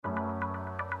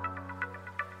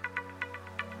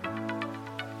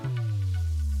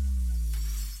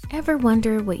Ever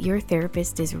wonder what your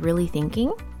therapist is really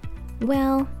thinking?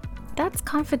 Well, that's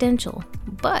confidential,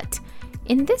 but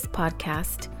in this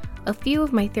podcast, a few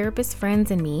of my therapist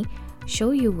friends and me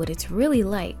show you what it's really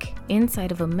like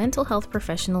inside of a mental health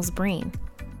professional's brain.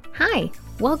 Hi,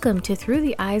 welcome to Through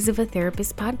the Eyes of a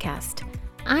Therapist podcast.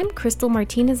 I'm Crystal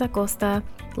Martinez Acosta,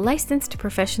 licensed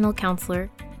professional counselor,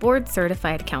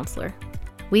 board-certified counselor.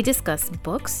 We discuss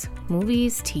books,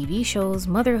 movies, TV shows,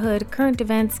 motherhood, current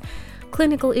events,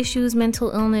 clinical issues,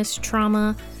 mental illness,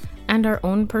 trauma, and our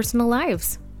own personal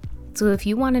lives. So if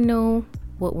you want to know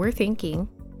what we're thinking,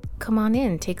 come on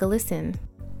in, take a listen.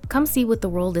 Come see what the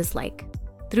world is like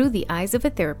through the eyes of a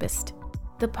therapist.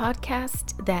 The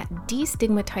podcast that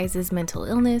destigmatizes mental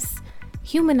illness,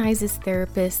 humanizes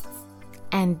therapists,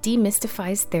 and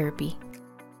demystifies therapy.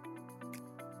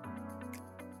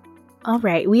 All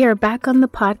right, we are back on the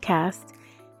podcast,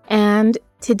 and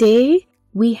today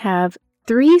we have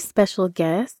 3 special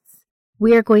guests.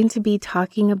 We are going to be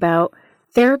talking about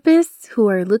therapists who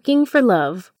are looking for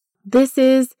love. This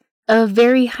is a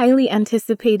very highly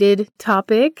anticipated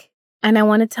topic, and I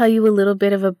want to tell you a little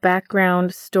bit of a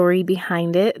background story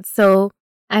behind it. So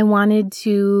I wanted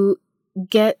to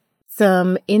get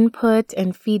some input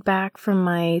and feedback from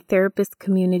my therapist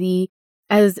community.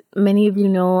 As many of you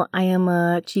know, I am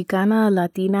a Chicana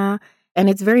Latina, and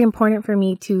it's very important for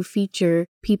me to feature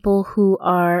people who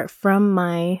are from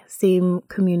my same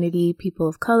community, people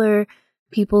of color,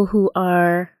 people who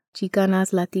are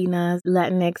Chicanas, Latinas,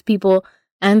 Latinx people.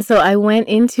 And so I went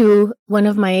into one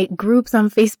of my groups on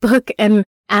Facebook and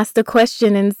asked a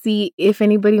question and see if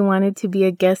anybody wanted to be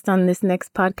a guest on this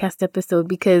next podcast episode,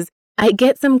 because I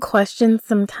get some questions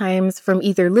sometimes from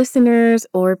either listeners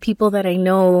or people that I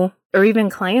know, or even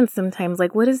clients sometimes,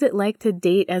 like, what is it like to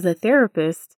date as a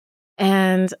therapist?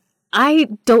 And I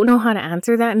don't know how to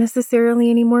answer that necessarily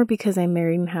anymore because I'm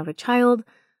married and have a child.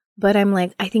 But I'm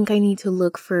like, I think I need to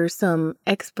look for some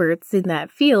experts in that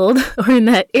field or in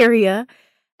that area.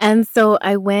 And so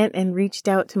I went and reached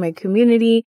out to my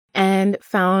community and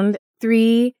found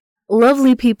 3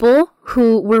 lovely people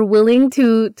who were willing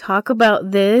to talk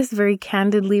about this very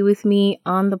candidly with me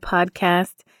on the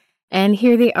podcast. And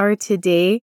here they are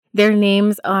today. Their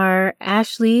names are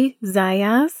Ashley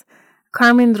Zayas,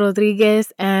 Carmen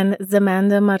Rodriguez, and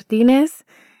Zamanda Martinez.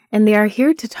 And they are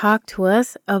here to talk to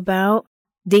us about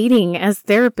dating as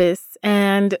therapists.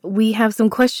 And we have some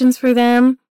questions for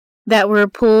them that were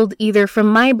pulled either from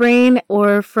my brain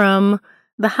or from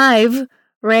the Hive,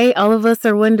 right? All of us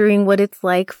are wondering what it's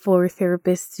like for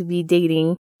therapists to be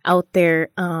dating out there.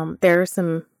 There are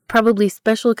some probably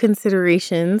special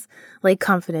considerations like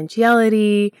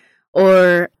confidentiality,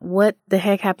 or what the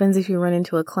heck happens if you run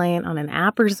into a client on an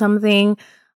app or something,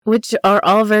 which are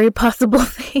all very possible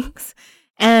things.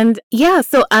 And yeah,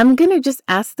 so I'm going to just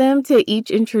ask them to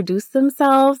each introduce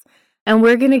themselves, and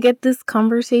we're going to get this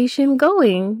conversation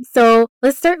going. So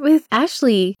let's start with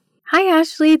Ashley. Hi,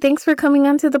 Ashley. Thanks for coming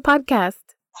onto the podcast.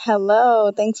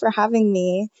 Hello. Thanks for having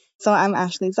me. So I'm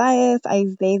Ashley Zayas. I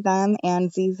use they, them,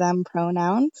 and ze, them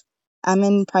pronouns. I'm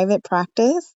in private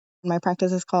practice. My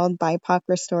practice is called BIPOC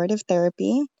Restorative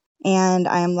Therapy, and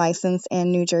I am licensed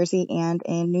in New Jersey and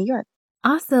in New York.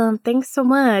 Awesome. Thanks so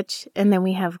much. And then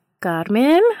we have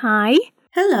Carmen. Hi.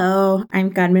 Hello,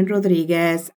 I'm Carmen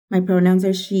Rodriguez. My pronouns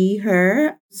are she,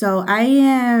 her. So I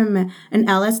am an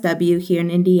LSW here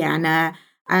in Indiana.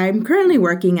 I'm currently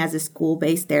working as a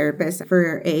school-based therapist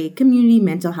for a community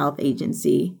mental health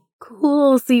agency.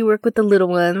 Cool. So you work with the little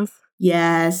ones?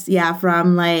 Yes. Yeah,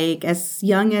 from like as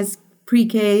young as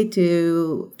pre-K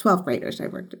to 12th graders I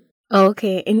worked with.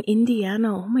 Okay, in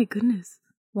Indiana. Oh my goodness.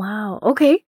 Wow.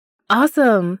 Okay.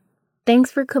 Awesome. Thanks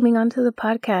for coming onto the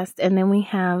podcast. And then we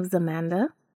have Zamanda.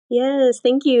 Yes,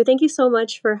 thank you. Thank you so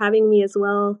much for having me as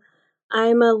well.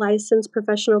 I'm a licensed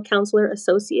professional counselor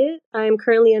associate. I'm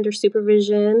currently under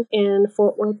supervision in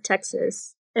Fort Worth,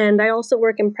 Texas. And I also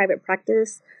work in private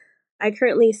practice. I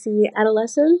currently see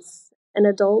adolescents and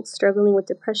adults struggling with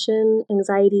depression,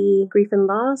 anxiety, grief and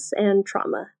loss, and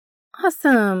trauma.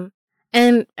 Awesome.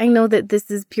 And I know that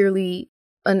this is purely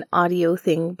an audio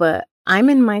thing, but I'm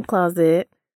in my closet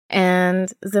and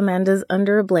Zamanda's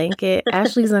under a blanket,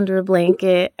 Ashley's under a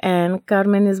blanket, and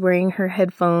Carmen is wearing her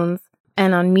headphones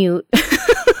and on mute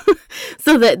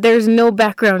so that there's no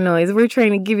background noise. We're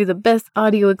trying to give you the best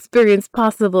audio experience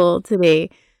possible today.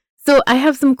 So I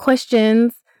have some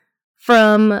questions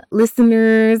from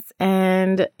listeners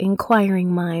and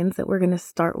inquiring minds that we're going to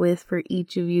start with for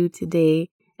each of you today.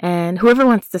 And whoever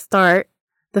wants to start,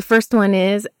 the first one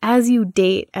is, as you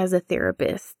date as a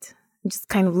therapist, just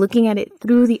kind of looking at it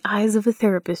through the eyes of a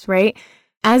therapist, right?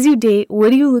 As you date,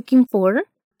 what are you looking for?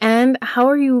 And how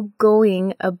are you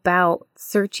going about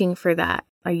searching for that?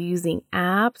 Are you using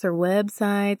apps or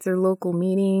websites or local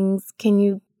meetings? Can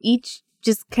you each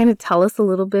just kind of tell us a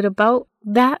little bit about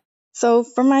that? So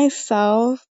for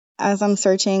myself, as I'm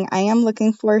searching, I am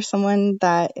looking for someone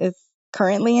that is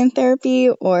currently in therapy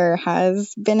or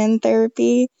has been in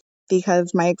therapy,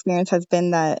 because my experience has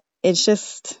been that it's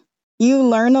just, you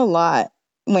learn a lot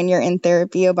when you're in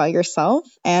therapy about yourself.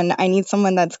 And I need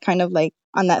someone that's kind of like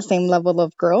on that same level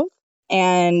of growth.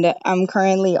 And I'm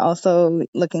currently also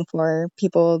looking for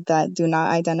people that do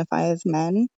not identify as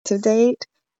men to date.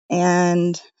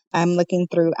 And I'm looking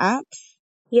through apps.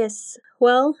 Yes.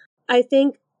 Well, I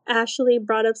think Ashley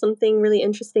brought up something really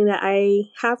interesting that I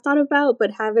have thought about,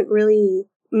 but haven't really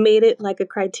made it like a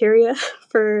criteria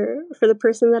for the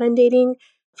person that I'm dating.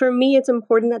 For me, it's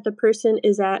important that the person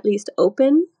is at least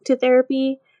open to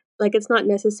therapy. Like, it's not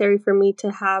necessary for me to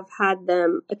have had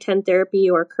them attend therapy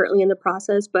or currently in the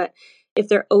process, but if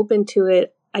they're open to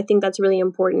it, I think that's really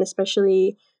important,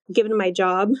 especially given my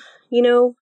job, you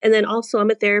know. And then also,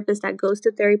 I'm a therapist that goes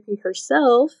to therapy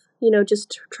herself,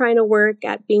 just trying to work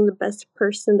at being the best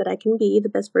person that I can be, the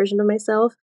best version of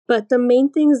myself. But the main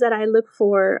things that I look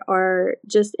for are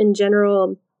just in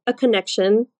general a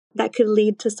connection that could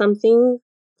lead to something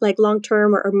like long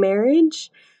term or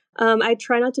marriage. I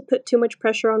try not to put too much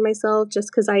pressure on myself just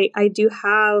because I do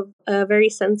have a very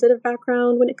sensitive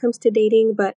background when it comes to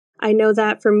dating. But I know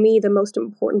that for me, the most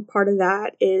important part of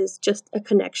that is just a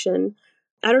connection.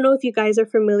 I don't know if you guys are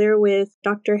familiar with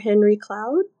Dr. Henry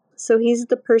Cloud. So he's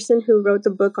the person who wrote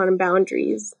the book on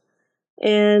boundaries.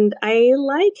 And I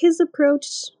like his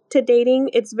approach to dating.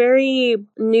 It's very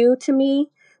new to me.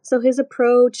 So his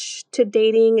approach to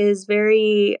dating is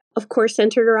very, of course,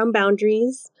 centered around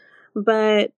boundaries,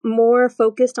 but more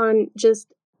focused on just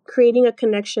creating a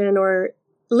connection or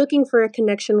looking for a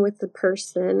connection with the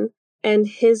person. And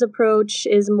his approach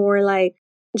is more like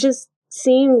just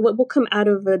seeing what will come out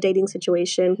of a dating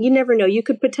situation. You never know. You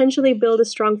could potentially build a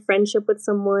strong friendship with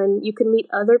someone. You could meet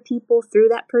other people through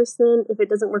that person if it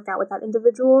doesn't work out with that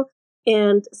individual.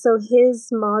 And so his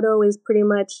motto is pretty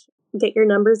much get your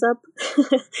numbers up.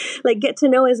 Like, get to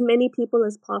know as many people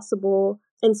as possible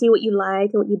and see what you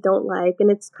like and what you don't like.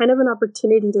 And it's kind of an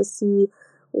opportunity to see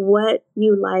what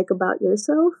you like about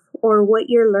yourself or what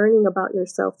you're learning about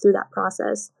yourself through that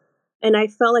process. And I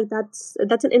felt like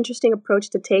that's an interesting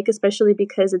approach to take, especially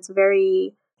because it's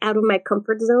very out of my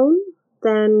comfort zone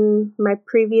than my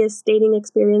previous dating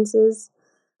experiences.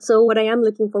 So what I am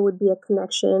looking for would be a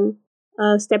connection,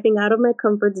 stepping out of my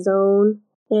comfort zone,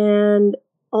 and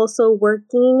also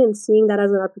working and seeing that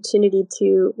as an opportunity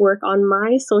to work on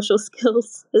my social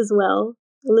skills as well,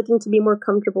 looking to be more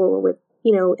comfortable with,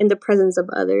 in the presence of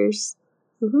others.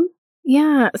 Mm-hmm.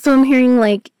 Yeah. So I'm hearing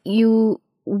like you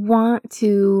want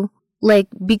to like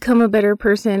become a better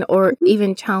person or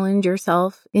even challenge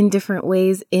yourself in different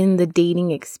ways in the dating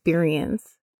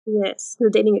experience. Yes, the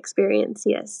dating experience,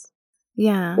 yes.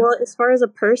 Yeah. Well, as far as a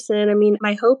person, I mean,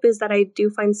 my hope is that I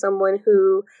do find someone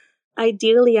who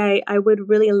ideally I would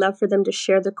really love for them to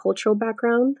share the cultural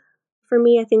background. For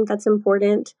me, I think that's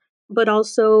important, but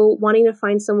also wanting to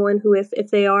find someone who,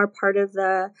 if they are part of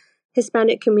the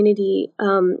Hispanic community,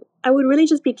 I would really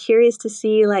just be curious to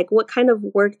see like what kind of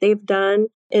work they've done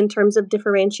in terms of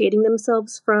differentiating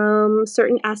themselves from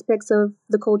certain aspects of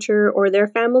the culture or their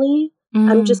family.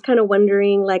 I'm just kind of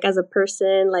wondering, like, as a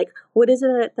person, like, what is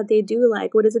it that they do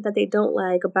like? What is it that they don't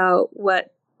like about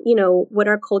what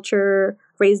our culture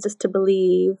raised us to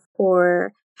believe,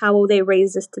 or how they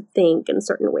raised us to think in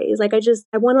certain ways? Like,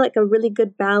 I want like a really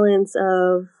good balance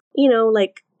of,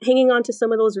 like hanging on to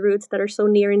some of those roots that are so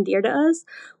near and dear to us,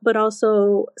 but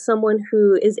also someone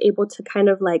who is able to kind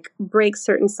of like break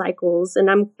certain cycles. And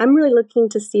I'm really looking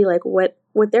to see like what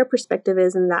their perspective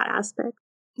is in that aspect.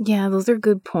 Yeah, those are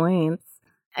good points.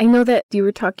 I know that you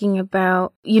were talking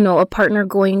about, a partner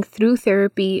going through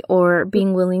therapy or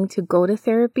being willing to go to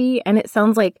therapy. And it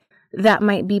sounds like that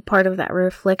might be part of that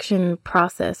reflection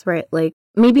process, right? Like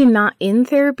maybe not in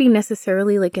therapy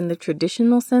necessarily, like in the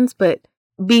traditional sense, but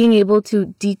being able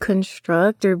to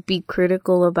deconstruct or be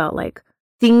critical about like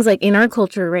things like in our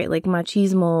culture, right? Like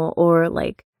machismo or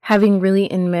like having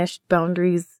really enmeshed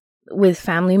boundaries with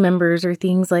family members or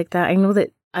things like that. I know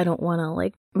that I don't want to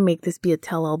like make this be a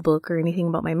tell-all book or anything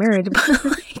about my marriage, but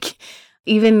like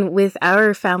even with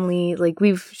our family, like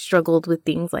we've struggled with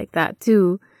things like that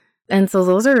too. And so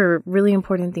those are really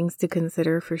important things to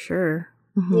consider for sure.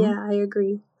 Mm-hmm. Yeah, I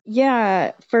agree.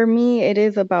 Yeah, for me, it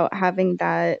is about having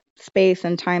that space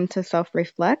and time to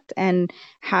self-reflect and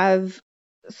have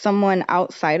someone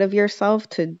outside of yourself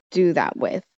to do that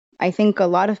with. I think a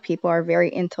lot of people are very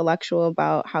intellectual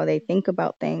about how they think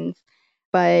about things.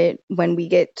 But when we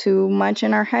get too much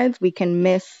in our heads, we can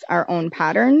miss our own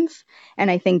patterns. And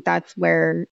I think that's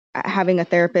where having a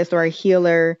therapist or a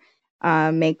healer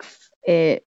makes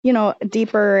it,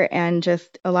 deeper and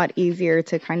just a lot easier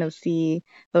to kind of see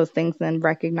those things and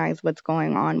recognize what's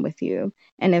going on with you.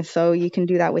 And if so, you can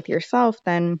do that with yourself,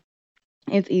 then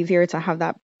it's easier to have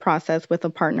that process with a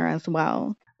partner as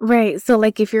well. Right. So,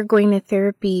 like, if you're going to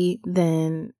therapy,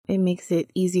 then it makes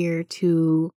it easier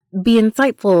to be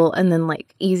insightful and then,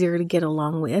 like, easier to get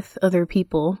along with other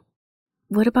people.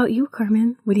 What about you,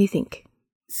 Carmen? What do you think?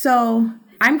 So,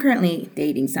 I'm currently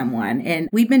dating someone, and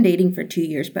we've been dating for 2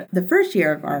 years, but the first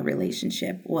year of our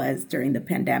relationship was during the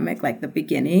pandemic, like the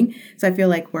beginning. So I feel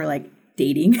like we're like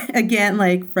dating again,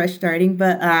 like fresh starting.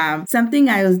 But something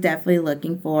I was definitely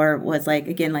looking for was like,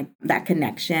 again, like that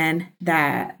connection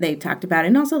that they talked about,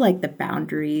 and also like the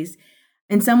boundaries,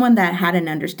 and someone that had an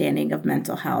understanding of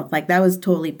mental health. Like that was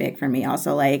totally big for me.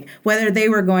 Also, like whether they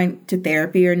were going to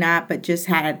therapy or not, but just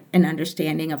had an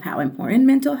understanding of how important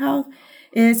mental health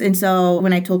is. And so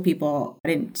when I told people I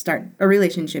didn't start a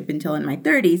relationship until in my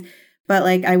 30s, but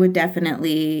like I would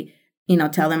definitely,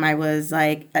 tell them I was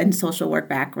like in social work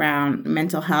background,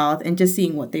 mental health, and just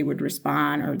seeing what they would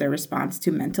respond, or their response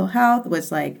to mental health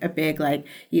was like a big, like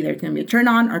either it's going to be a turn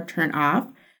on or turn off.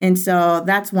 And so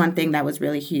that's one thing that was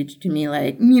really huge to me,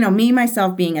 like, me,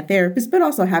 myself being a therapist, but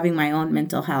also having my own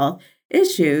mental health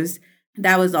issues.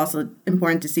 That was also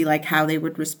important to see like how they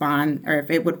would respond or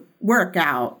if it would work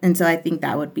out. And so I think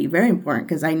that would be very important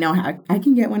because I know how I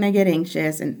can get when I get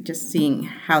anxious, and just seeing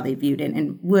how they viewed it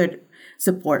and would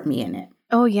support me in it.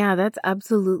 Oh, yeah, that's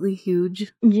absolutely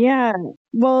huge. Yeah.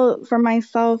 Well, for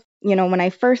myself, when I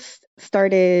first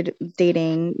started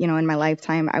dating, in my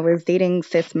lifetime, I was dating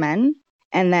cis men.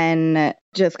 And then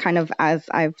just kind of as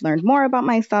I've learned more about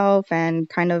myself and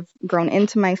kind of grown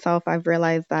into myself, I've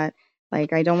realized that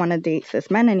like I don't want to date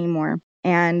cis men anymore.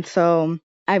 And so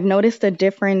I've noticed a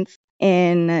difference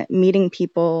in meeting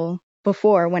people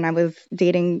before when I was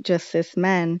dating just cis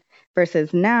men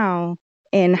versus now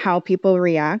in how people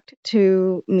react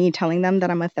to me telling them that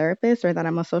I'm a therapist or that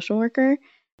I'm a social worker.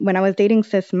 When I was dating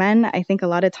cis men, I think a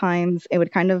lot of times it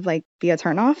would kind of like be a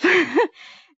turnoff.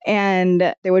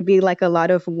 And there would be like a lot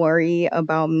of worry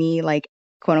about me, like,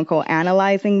 quote unquote,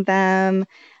 analyzing them.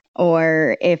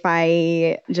 Or if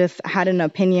I just had an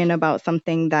opinion about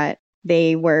something that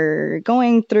they were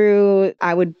going through,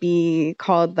 I would be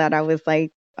called that I was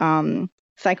like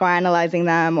psychoanalyzing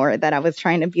them, or that I was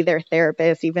trying to be their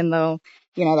therapist, even though,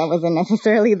 that wasn't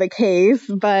necessarily the case.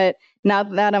 But now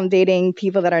that I'm dating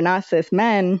people that are not cis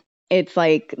men, it's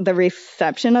like the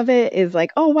reception of it is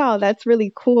like, oh, wow, that's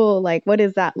really cool. Like, what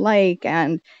is that like?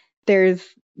 And there's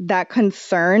that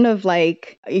concern of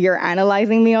like, you're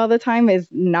analyzing me all the time is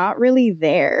not really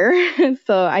there.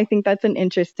 So I think that's an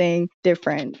interesting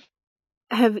difference.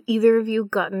 Have either of you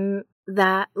gotten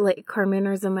that, like Carmen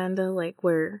or Zamanda, like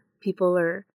where people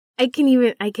are, I can't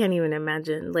even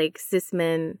imagine like cis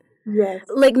men. Yes.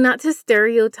 Like, not to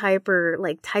stereotype or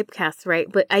like typecast, right?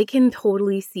 But I can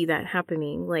totally see that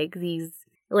happening. Like these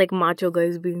like macho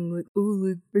guys being like, oh,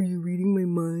 like, are you reading my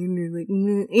mind? Or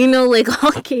like, like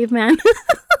all caveman.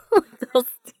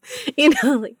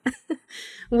 Like,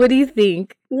 what do you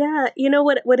think? Yeah,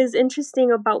 what is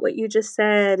interesting about what you just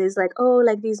said is like, oh,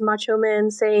 like these macho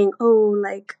men saying, oh,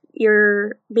 like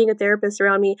you're being a therapist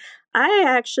around me. I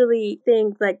actually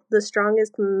think like the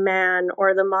strongest man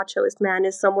or the machoist man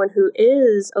is someone who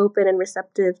is open and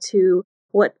receptive to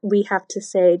what we have to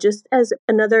say, just as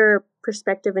another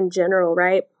perspective in general,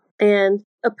 right? And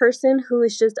a person who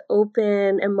is just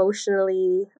open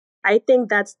emotionally, I think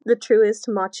that's the truest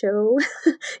macho,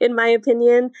 in my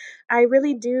opinion. I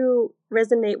really do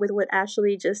resonate with what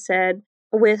Ashley just said.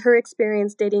 With her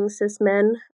experience dating cis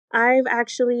men, I've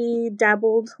actually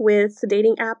dabbled with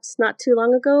dating apps not too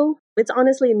long ago. It's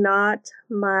honestly not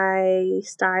my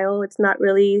style. It's not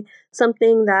really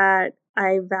something that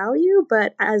I value,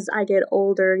 but as I get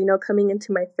older, coming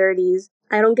into my 30s,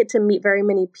 I don't get to meet very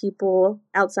many people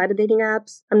outside of dating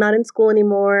apps. I'm not in school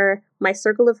anymore. My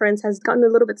circle of friends has gotten a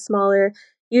little bit smaller.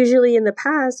 Usually in the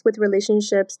past, with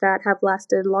relationships that have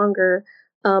lasted longer,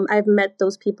 I've met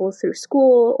those people through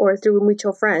school or through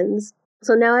mutual friends.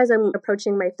 So now as I'm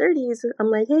approaching my 30s, I'm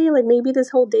like, hey, like maybe this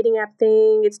whole dating app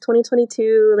thing, it's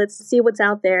 2022, let's see what's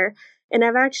out there. And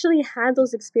I've actually had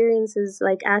those experiences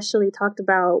like Ashley talked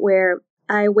about where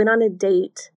I went on a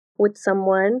date with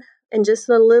someone, and just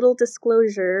a little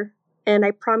disclosure, and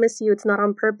I promise you it's not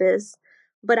on purpose,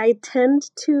 but I tend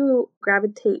to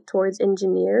gravitate towards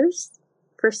engineers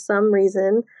for some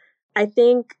reason. I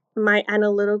think my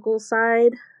analytical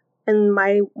side and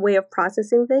my way of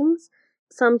processing things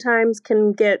sometimes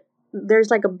there's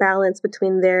like a balance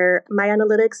between my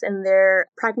analytics and their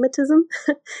pragmatism.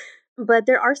 But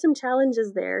there are some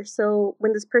challenges there. So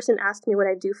when this person asked me what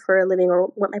I do for a living or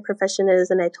what my profession is,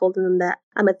 and I told them that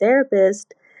I'm a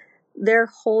therapist, their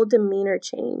whole demeanor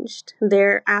changed,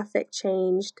 their affect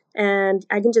changed, and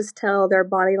I can just tell their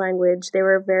body language, they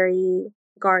were very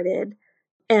guarded.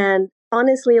 And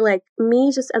honestly, like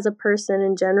me, just as a person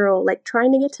in general, like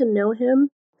trying to get to know him,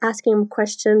 asking him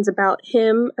questions about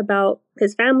him, about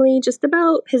his family, just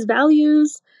about his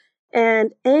values,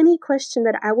 and any question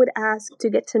that I would ask to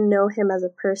get to know him as a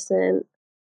person,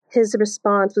 his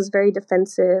response was very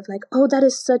defensive, like, oh, that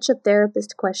is such a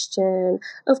therapist question.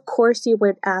 Of course you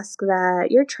would ask that.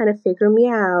 You're trying to figure me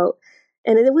out.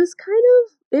 And it was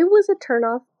a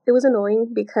turnoff. It was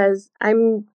annoying because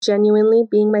I'm genuinely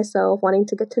being myself, wanting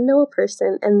to get to know a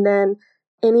person. And then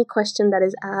any question that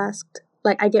is asked,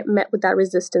 like I get met with that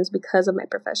resistance because of my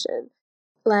profession.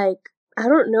 Like, I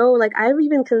don't know, like I've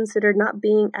even considered not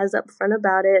being as upfront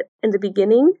about it in the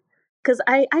beginning because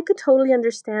I could totally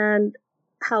understand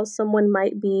how someone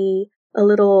might be a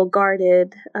little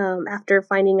guarded after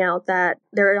finding out that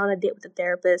they're on a date with a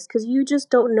therapist because you just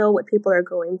don't know what people are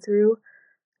going through.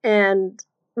 And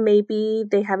maybe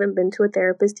they haven't been to a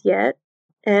therapist yet.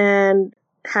 And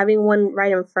having one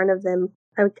right in front of them,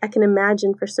 I can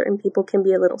imagine for certain people can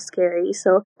be a little scary.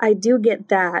 So I do get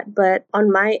that. But on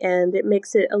my end, it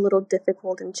makes it a little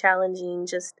difficult and challenging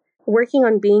just working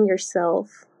on being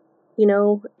yourself,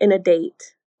 in a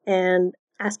date and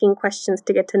asking questions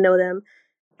to get to know them.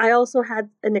 I also had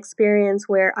an experience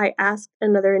where I asked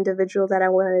another individual that I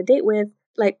went on a date with,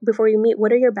 like, before you meet,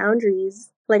 what are your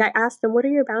boundaries? Like, I asked him, what are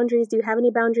your boundaries? Do you have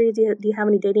any boundaries? Do you have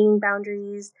any dating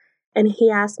boundaries? And he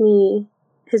asked me,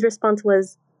 his response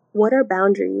was, what are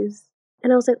boundaries?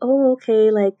 And I was like, oh, okay,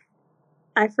 like,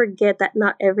 I forget that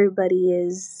not everybody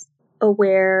is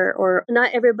aware or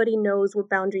not everybody knows what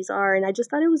boundaries are. And I just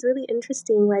thought it was really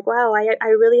interesting. Like, wow, I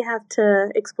really have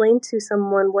to explain to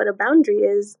someone what a boundary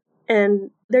is. And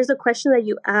there's a question that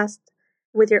you asked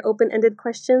with your open-ended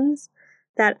questions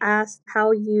that asked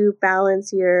how you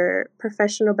balance your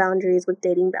professional boundaries with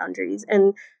dating boundaries.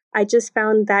 And I just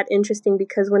found that interesting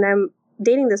because when I'm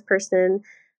dating this person,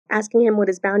 asking him what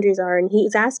his boundaries are, and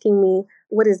he's asking me,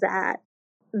 what is that?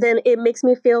 Then it makes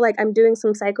me feel like I'm doing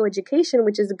some psychoeducation,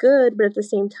 which is good, but at the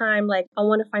same time, like, I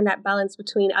want to find that balance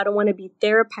between, I don't want to be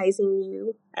therapizing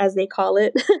you, as they call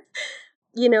it,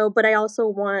 but I also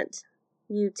want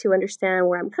you to understand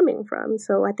where I'm coming from.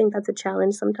 So I think that's a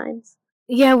challenge sometimes.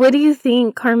 Yeah, what do you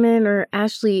think, Carmen or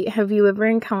Ashley? Have you ever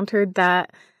encountered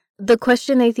that? The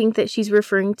question I think that she's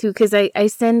referring to, because I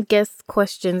send guests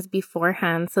questions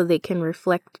beforehand so they can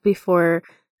reflect before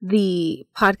the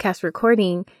podcast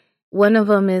recording. One of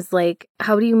them is like,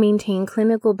 how do you maintain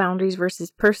clinical boundaries versus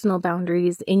personal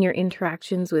boundaries in your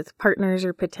interactions with partners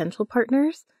or potential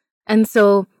partners? And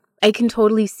so I can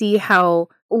totally see how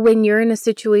when you're in a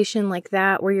situation like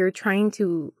that, where you're trying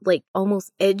to like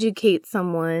almost educate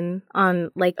someone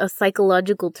on like a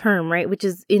psychological term, right? Which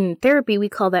is in therapy, we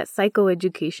call that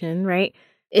psychoeducation, right?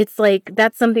 It's like,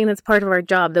 that's something that's part of our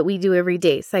job that we do every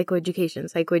day.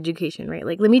 Psychoeducation, right?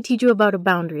 Like, let me teach you about a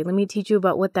boundary. Let me teach you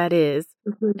about what that is.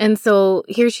 Mm-hmm. And so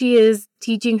here she is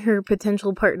teaching her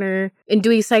potential partner and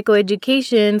doing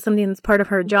psychoeducation, something that's part of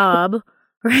her job,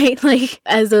 right? Like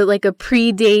as a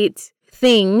pre-date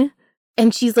thing.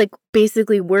 And she's like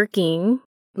basically working,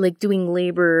 like doing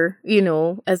labor,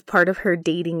 as part of her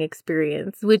dating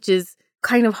experience, which is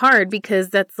kind of hard because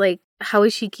that's like, how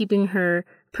is she keeping her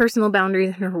personal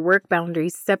boundaries and her work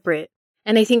boundaries separate?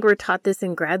 And I think we're taught this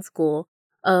in grad school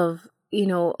of,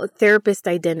 a therapist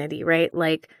identity, right?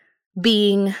 Like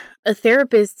being a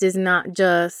therapist is not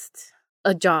just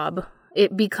a job.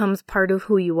 It becomes part of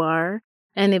who you are.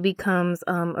 And it becomes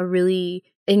a really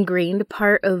ingrained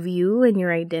part of you and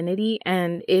your identity.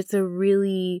 And it's a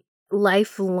really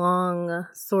lifelong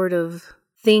sort of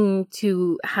thing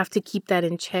to have to keep that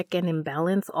in check and in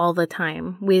balance all the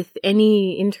time with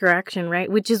any interaction, right?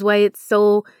 Which is why it's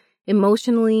so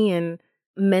emotionally and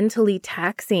mentally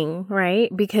taxing,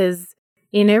 right? Because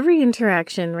in every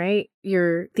interaction, right,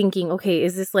 you're thinking, okay,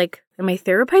 is this like, am I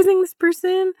therapizing this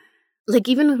person? Like,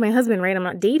 even with my husband, right, I'm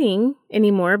not dating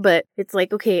anymore, but it's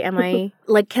like, okay, am I,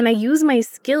 like, can I use my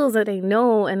skills that I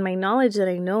know and my knowledge that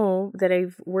I know that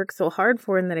I've worked so hard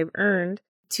for and that I've earned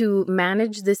to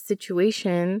manage this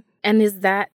situation? And is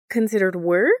that considered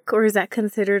work, or is that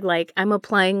considered like I'm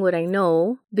applying what I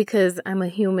know because I'm a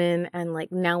human and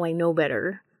like now I know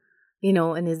better,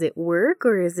 and is it work,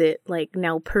 or is it like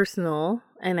now personal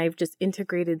and I've just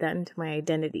integrated that into my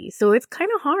identity? So it's kind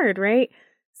of hard, right?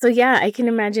 So yeah, I can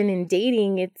imagine in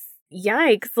dating, it's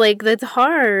yikes, like that's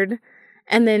hard.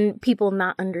 And then people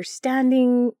not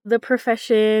understanding the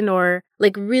profession or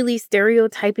like really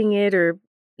stereotyping it, or,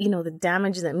 the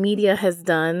damage that media has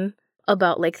done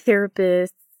about like therapists,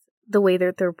 the way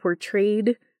that they're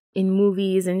portrayed in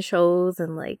movies and shows,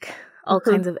 and like all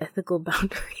kinds of ethical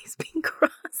boundaries being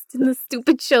crossed in the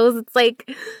stupid shows. It's like,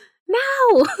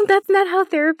 no, that's not how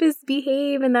therapists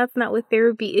behave, and that's not what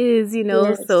therapy is,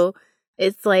 Yes. So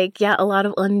it's like, yeah, a lot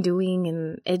of undoing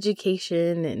and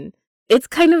education, and it's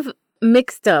kind of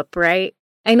mixed up, right?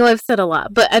 I know I've said a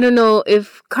lot, but I don't know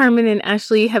if Carmen and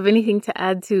Ashley have anything to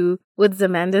add to what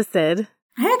Zamanda said.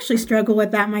 I actually struggle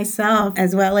with that myself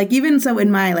as well. Like, even so in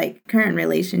my like current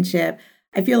relationship,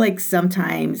 I feel like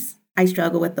sometimes I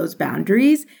struggle with those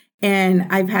boundaries, and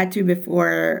I've had to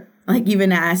before, like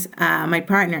even ask my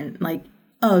partner, like,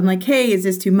 oh, I'm like, hey, is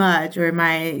this too much? Or am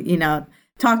I,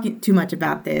 talking too much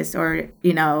about this? Or,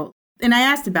 and I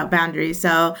asked about boundaries.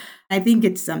 So I think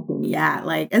it's something, yeah,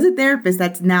 like as a therapist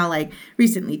that's now like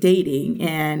recently dating,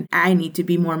 and I need to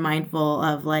be more mindful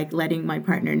of like letting my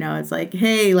partner know it's like,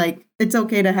 hey, like it's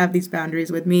okay to have these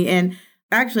boundaries with me. And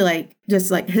actually, like,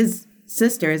 just like his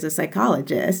sister is a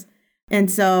psychologist. And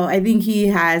so I think he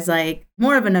has like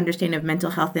more of an understanding of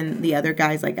mental health than the other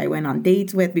guys like I went on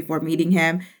dates with before meeting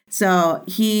him. So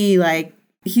he's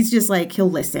just like,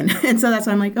 he'll listen. And so that's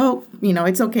why I'm like, oh,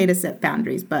 it's okay to set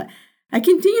boundaries. But I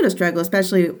continue to struggle,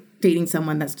 especially dating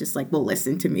someone that's just like, will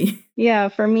listen to me. Yeah,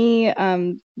 for me,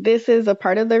 this is a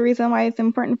part of the reason why it's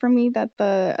important for me that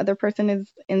the other person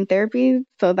is in therapy,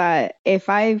 so that if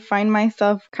I find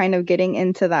myself kind of getting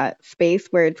into that space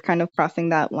where it's kind of crossing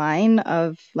that line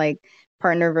of like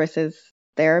partner versus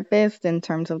therapist in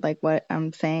terms of like what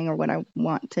I'm saying or what I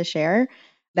want to share,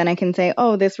 then I can say,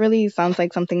 oh, this really sounds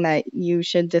like something that you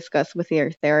should discuss with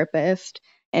your therapist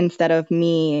instead of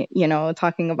me,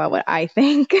 talking about what I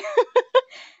think.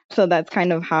 So that's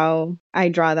kind of how I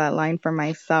draw that line for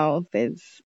myself is,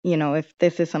 if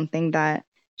this is something that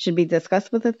should be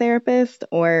discussed with a therapist,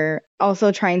 or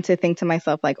also trying to think to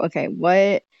myself, like, okay,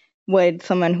 what would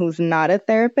someone who's not a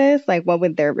therapist, like, what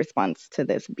would their response to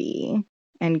this be?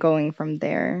 And going from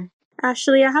there.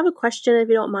 Ashley, I have a question if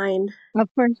you don't mind Of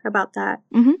course. about that.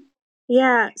 Mm-hmm.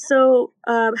 Yeah. So,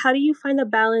 how do you find the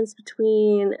balance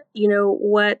between,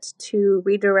 what to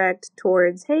redirect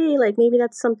towards, hey, like maybe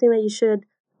that's something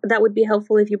that would be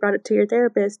helpful if you brought it to your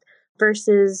therapist,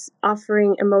 versus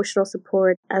offering emotional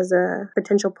support as a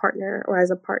potential partner or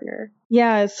as a partner?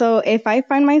 Yeah, so if I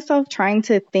find myself trying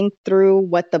to think through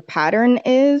what the pattern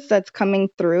is that's coming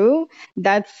through,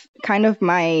 that's kind of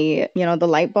my, the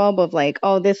light bulb of like,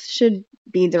 oh, this should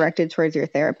be directed towards your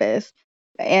therapist.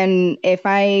 And if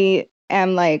I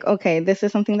am like, okay, this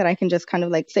is something that I can just kind of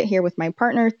like sit here with my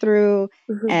partner through,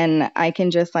 and I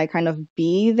can just like kind of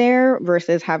be there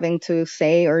versus having to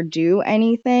say or do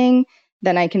anything,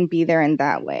 then I can be there in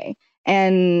that way.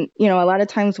 And, a lot of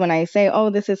times when I say, oh,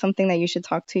 this is something that you should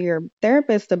talk to your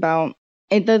therapist about,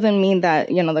 it doesn't mean that,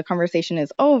 the conversation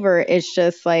is over. It's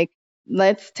just like,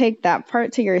 let's take that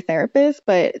part to your therapist,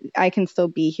 but I can still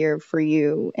be here for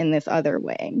you in this other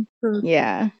way.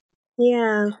 Yeah.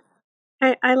 Yeah.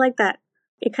 I like that.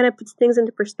 It kind of puts things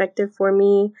into perspective for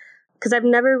me, because I've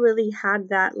never really had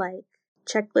that like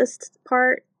checklist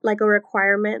part, like a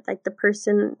requirement, like the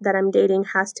person that I'm dating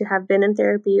has to have been in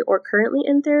therapy or currently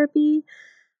in therapy.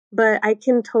 But I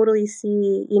can totally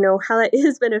see, how that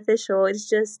is beneficial. It's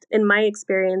just, in my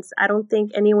experience, I don't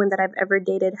think anyone that I've ever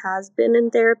dated has been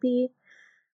in therapy.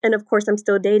 And of course, I'm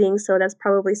still dating, so that's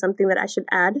probably something that I should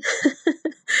add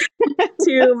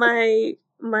to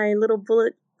my little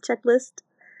bullet checklist.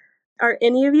 Are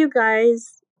any of you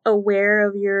guys aware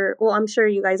of well, I'm sure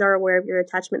you guys are aware of your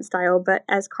attachment style, but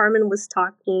as Carmen was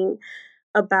talking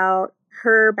about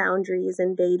her boundaries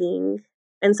in dating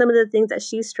and some of the things that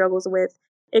she struggles with,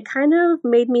 it kind of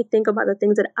made me think about the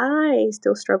things that I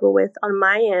still struggle with on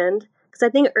my end. Because I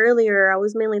think earlier I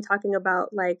was mainly talking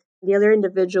about like the other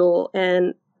individual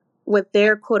and what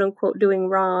they're quote unquote doing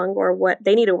wrong or what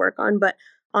they need to work on. But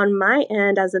on my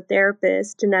end, as a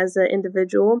therapist and as an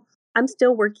individual, I'm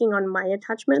still working on my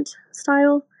attachment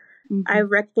style. I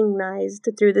recognized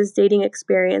through this dating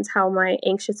experience how my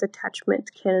anxious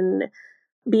attachment can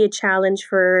be a challenge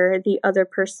for the other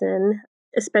person,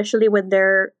 especially when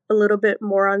they're a little bit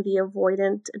more on the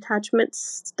avoidant attachment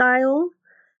style.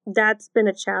 That's been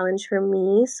a challenge for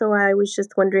me. So I was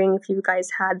just wondering if you guys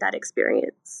had that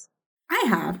experience. I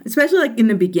have, especially like in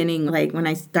the beginning, like when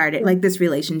I started like this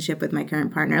relationship with my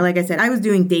current partner. Like I said, I was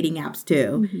doing dating apps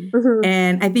too.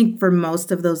 And I think for most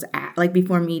of those apps, like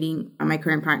before meeting my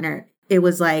current partner, it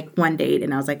was like one date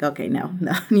and I was like, okay, no,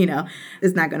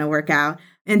 it's not going to work out.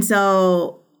 And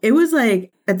so it was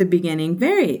like at the beginning,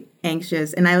 very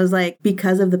anxious. And I was like,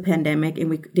 because of the pandemic and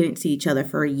we didn't see each other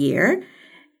for a year.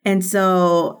 And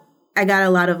so I got a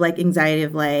lot of like anxiety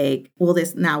of like, will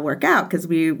this not work out? Because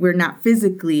we're not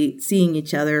physically seeing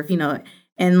each other,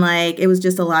 and like, it was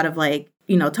just a lot of like,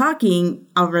 talking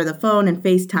over the phone and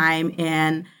FaceTime.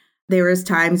 And there was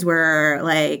times where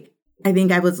like, I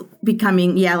think I was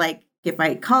becoming, like if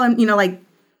I call him, like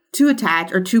too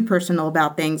attached or too personal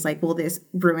about things, like, will this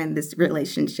ruin this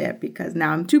relationship because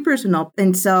now I'm too personal?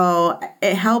 And so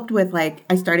it helped with like,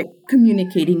 I started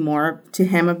communicating more to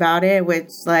him about it, which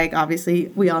like, obviously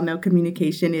we all know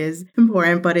communication is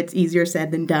important, but it's easier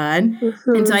said than done.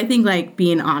 Mm-hmm. And so I think like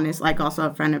being honest, like also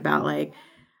upfront about like,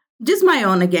 just my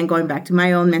own, again, going back to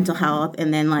my own mental health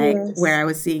and then like where I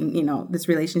was seeing, this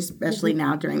relationship, especially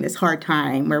now during this hard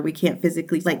time where we can't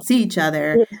physically like see each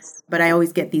other. Yes. But I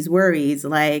always get these worries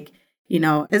like,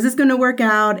 is this going to work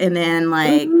out? And then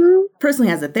like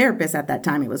personally as a therapist at that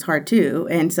time, it was hard too.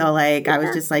 And so like I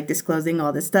was just like disclosing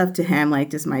all this stuff to him,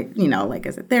 like just my, like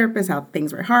as a therapist, how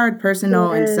things were hard,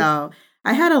 personal. Yes. And so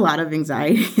I had a lot of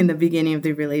anxiety in the beginning of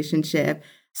the relationship.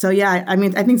 So, yeah, I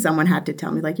mean, I think someone had to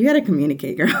tell me, like, you got to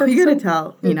communicate, girl. You got to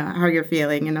tell, how you're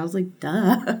feeling. And I was like,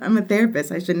 duh, I'm a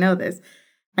therapist. I should know this.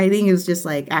 I think it was just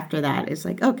like after that, it's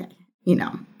like, okay,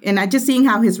 and I just seeing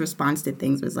how his response to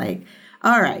things was like,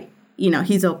 all right,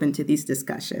 he's open to these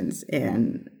discussions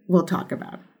and we'll talk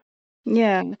about it.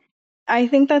 Yeah. I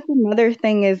think that's another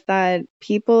thing is that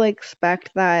people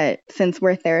expect that since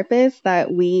we're therapists,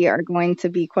 that we are going to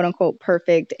be, quote unquote,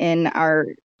 perfect in our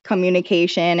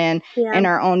communication and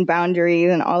our own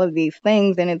boundaries and all of these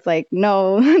things. And it's like,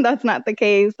 no, that's not the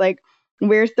case. Like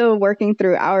we're still working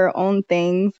through our own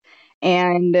things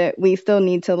and we still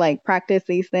need to like practice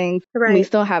these things. Right. We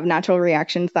still have natural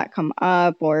reactions that come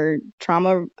up or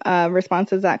trauma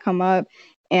responses that come up.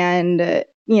 And,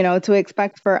 to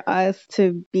expect for us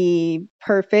to be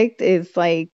perfect is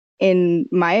like, in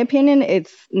my opinion,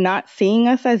 it's not seeing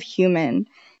us as human.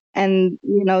 And,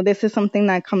 this is something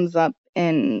that comes up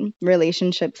in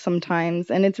relationships sometimes.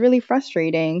 And it's really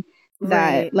frustrating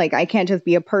that like I can't just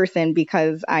be a person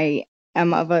because I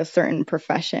am of a certain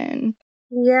profession.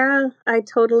 Yeah, I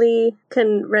totally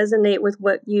can resonate with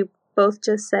what you both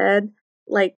just said.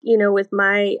 Like, with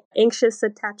my anxious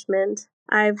attachment,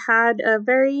 I've had a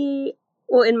very,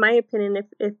 well, in my opinion,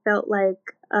 it felt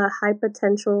like a high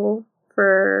potential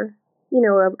for,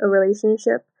 a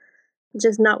relationship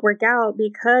just not work out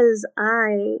because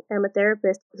I am a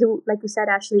therapist who, like you said,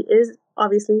 Ashley, is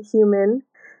obviously human.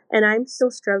 And I'm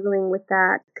still struggling with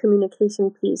that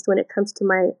communication piece when it comes to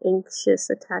my anxious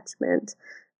attachment.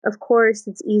 Of course,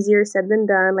 it's easier said than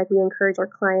done. Like we encourage our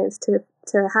clients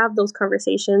to have those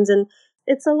conversations. And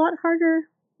it's a lot harder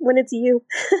when it's you.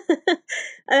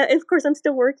 Of course, I'm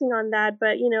still working on that.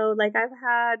 But, like I've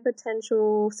had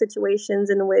potential situations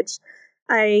in which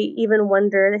I even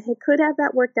wondered, could have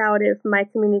that worked out if my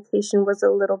communication was a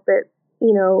little bit,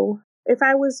 if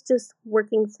I was just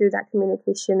working through that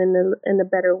communication in a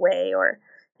better way, or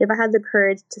if I had the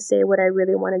courage to say what I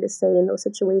really wanted to say in those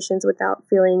situations without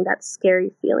feeling that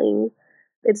scary feeling.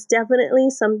 It's definitely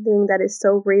something that is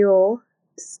so real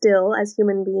still as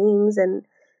human beings. And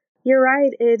you're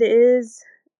right, it is,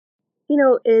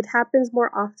 it happens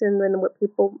more often than what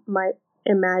people might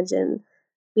imagine.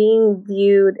 Being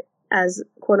viewed as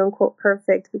quote unquote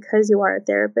perfect because you are a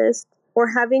therapist, or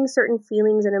having certain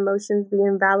feelings and emotions be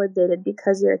invalidated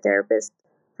because you're a therapist.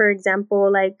 For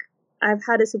example, like I've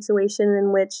had a situation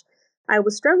in which I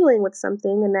was struggling with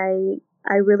something and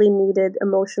I really needed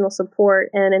emotional support.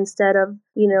 And instead of,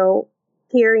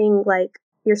 hearing like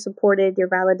you're supported, you're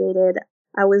validated,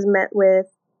 I was met with,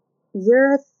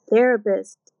 you're a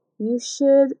therapist. You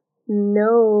should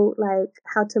know like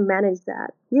how to manage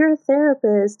that. You're a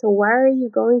therapist. Why are you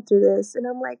going through this? And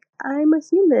I'm like, I'm a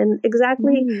human.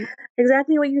 Exactly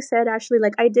what you said, Ashley.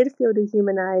 Like I did feel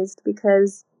dehumanized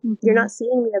because you're not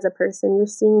seeing me as a person. You're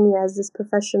seeing me as this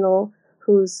professional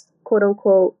who's quote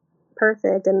unquote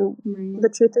perfect. And the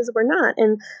truth is we're not.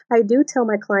 And I do tell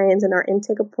my clients in our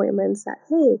intake appointments that,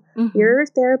 hey, your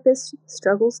therapist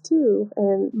struggles too.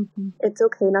 And it's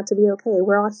okay not to be okay.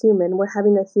 We're all human. We're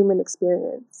having a human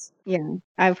experience. Yeah,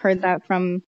 I've heard that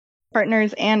from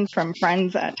partners and from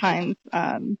friends at times,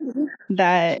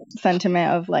 that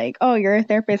sentiment of like, oh, you're a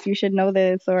therapist, you should know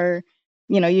this, or,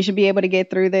 you should be able to get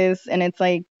through this. And it's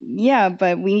like, yeah,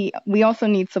 but we also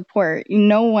need support.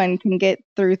 No one can get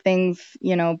through things,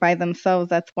 by themselves.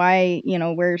 That's why,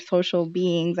 we're social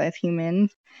beings as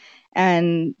humans.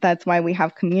 And that's why we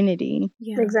have community.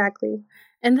 Yeah, exactly.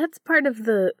 And that's part of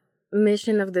the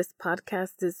mission of this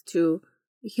podcast is to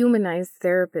humanize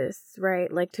therapists,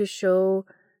 right? Like to show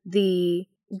the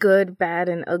good, bad,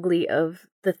 and ugly of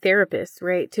the therapist,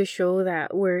 right? To show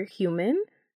that we're human,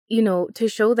 to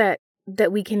show that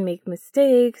we can make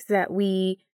mistakes, that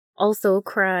we also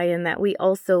cry and that we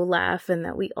also laugh and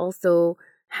that we also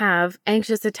have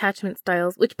anxious attachment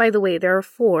styles, which, by the way, there are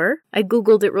 4. I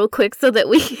Googled it real quick so that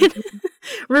we can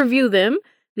review them.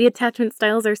 The attachment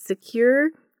styles are secure,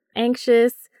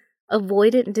 anxious,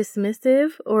 avoidant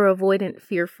dismissive, or avoidant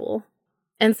fearful.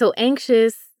 And so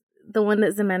anxious, the one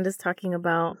that Zamanda's talking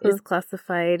about, is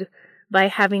classified by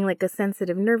having like a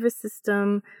sensitive nervous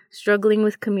system, struggling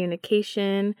with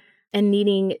communication, and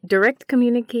needing direct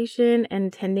communication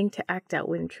and tending to act out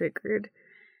when triggered.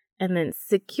 And then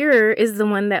secure is the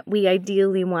one that we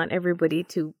ideally want everybody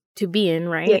to be in,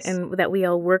 right? Yes. And that we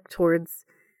all work towards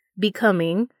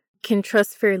becoming, can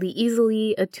trust fairly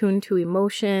easily, attuned to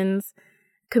emotions,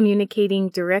 communicating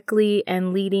directly,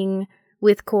 and leading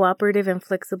with cooperative and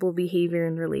flexible behavior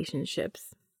in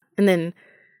relationships. And then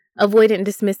avoidant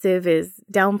dismissive is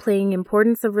downplaying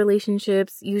importance of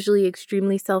relationships, usually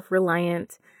extremely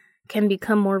self-reliant, can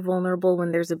become more vulnerable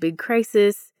when there's a big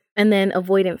crisis. And then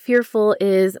avoidant fearful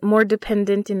is more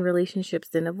dependent in relationships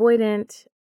than avoidant.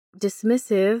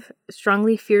 Dismissive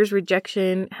strongly fears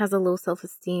rejection, has a low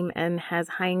self-esteem, and has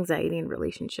high anxiety in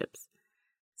relationships.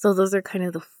 So those are kind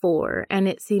of the 4. And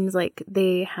it seems like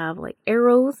they have like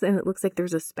arrows and it looks like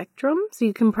there's a spectrum. So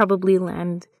you can probably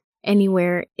land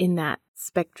anywhere in that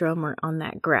spectrum or on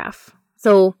that graph.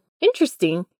 So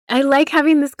interesting. I like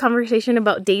having this conversation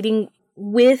about dating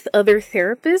with other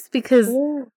therapists because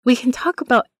we can talk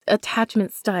about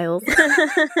attachment styles,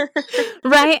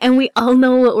 right? And we all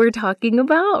know what we're talking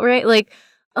about, right? Like,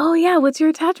 oh yeah, what's your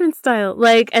attachment style?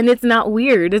 Like, and it's not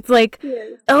weird. It's like,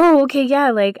 oh, okay,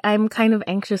 yeah, like I'm kind of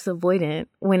anxious avoidant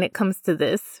when it comes to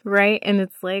this, right? And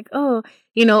it's like, oh,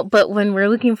 but when we're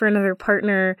looking for another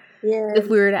partner, if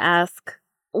we were to ask,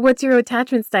 what's your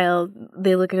attachment style?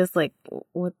 They look at us like,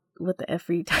 what the F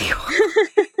are you talking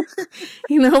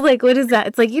about? Like, what is that?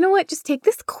 It's like, you know what? Just take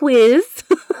this quiz,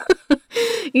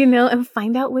 and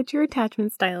find out what your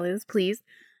attachment style is, please.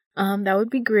 That would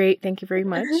be great. Thank you very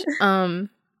much.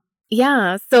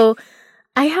 Yeah. So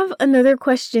I have another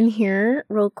question here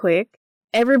real quick.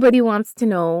 Everybody wants to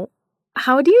know,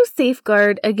 how do you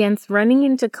safeguard against running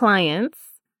into clients,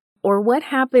 or what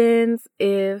happens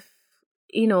if,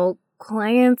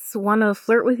 clients want to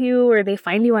flirt with you or they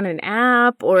find you on an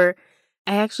app? Or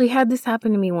I actually had this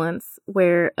happen to me once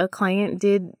where a client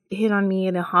did hit on me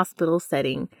in a hospital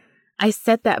setting. I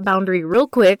set that boundary real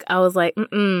quick. I was like,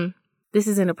 this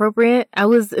is inappropriate. I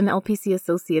was an LPC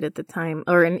associate at the time,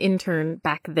 or an intern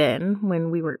back then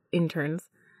when we were interns.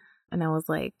 And I was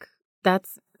like,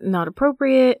 that's not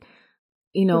appropriate.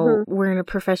 We're in a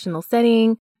professional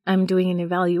setting. I'm doing an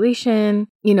evaluation,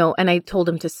 and I told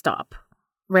him to stop.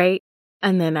 Right.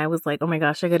 And then I was like, oh my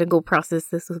gosh, I got to go process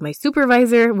this with my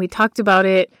supervisor. And we talked about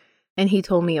it. And he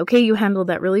told me, okay, you handled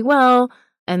that really well.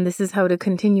 And this is how to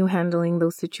continue handling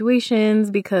those situations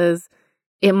because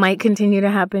it might continue to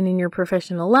happen in your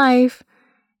professional life.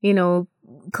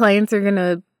 Clients are going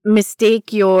to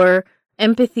mistake your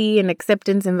empathy and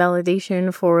acceptance and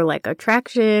validation for like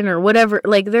attraction or whatever.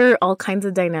 Like there are all kinds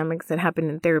of dynamics that happen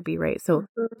in therapy, right? So,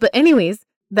 but anyways,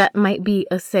 that might be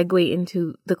a segue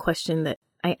into the question that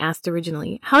I asked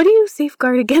originally. How do you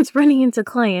safeguard against running into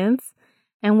clients?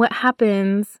 And what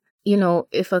happens,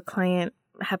 if a client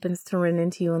happens to run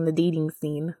into you on the dating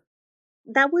scene?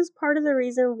 That was part of the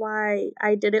reason why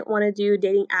I didn't want to do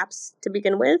dating apps to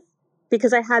begin with,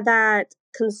 because I had that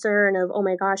concern of, oh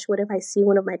my gosh, what if I see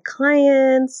one of my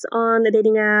clients on the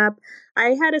dating app?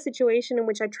 I had a situation in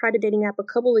which I tried a dating app a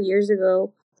couple of years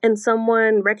ago and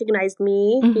someone recognized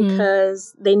me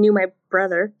because they knew my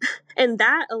brother. And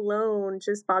that alone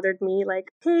just bothered me.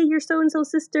 Like, hey, you're so-and-so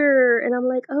sister. And I'm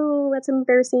like, oh, that's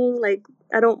embarrassing. Like,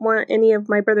 I don't want any of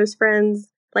my brother's friends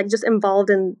like just involved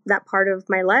in that part of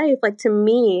my life. Like to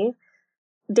me,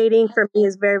 dating for me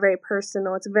is very, very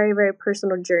personal. It's a very, very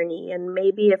personal journey. And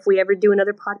maybe if we ever do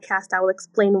another podcast, I will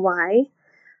explain why.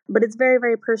 But it's very,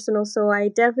 very personal. So I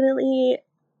definitely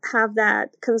have that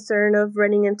concern of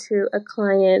running into a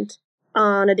client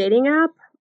on a dating app.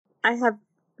 I have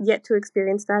yet to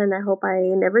experience that, and I hope I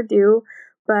never do.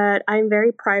 But I'm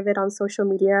very private on social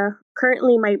media.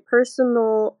 Currently, my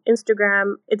personal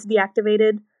Instagram, it's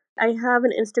deactivated. I have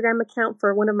an Instagram account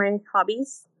for one of my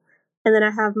hobbies. And then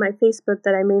I have my Facebook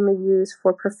that I mainly use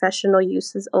for professional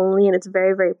uses only, and it's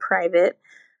very, very private.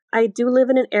 I do live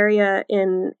in an area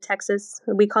in Texas.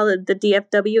 We call it the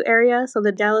DFW area, so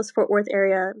the Dallas-Fort Worth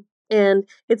area. And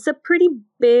it's a pretty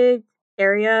big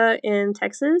area in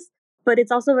Texas. but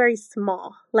it's also very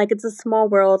small. Like, it's a small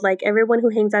world. Like, everyone who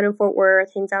hangs out in Fort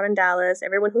Worth hangs out in Dallas.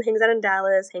 Everyone who hangs out in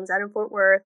Dallas hangs out in Fort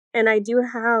Worth. And I do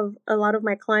have a lot of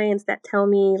my clients that tell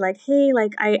me, like, hey,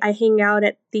 like, I hang out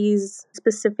at these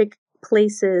specific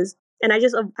places. And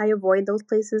I avoid those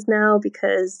places now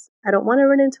because I don't want to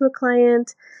run into a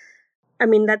client. I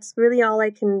mean, that's really all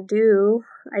I can do,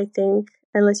 I think,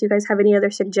 unless you guys have any other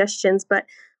suggestions. But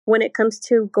when it comes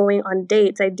to going on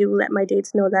dates, I do let my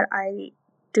dates know that I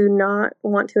do not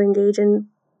want to engage in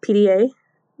PDA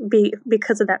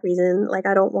because of that reason. Like,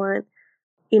 I don't want,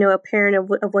 a parent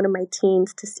of one of my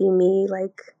teens to see me,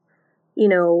 like,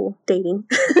 dating.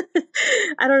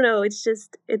 I don't know. It's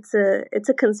just, it's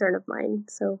a concern of mine.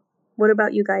 So what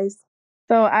about you guys?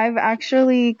 So I've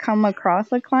actually come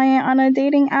across a client on a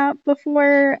dating app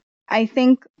before. I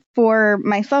think for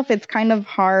myself, it's kind of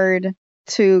hard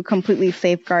to completely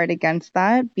safeguard against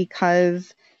that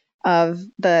because of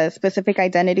the specific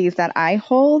identities that I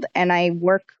hold, and I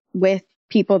work with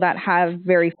people that have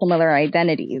very similar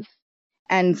identities.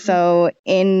 And so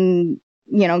in,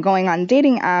 going on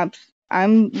dating apps,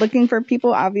 I'm looking for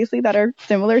people obviously that are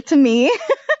similar to me.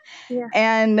 Yeah.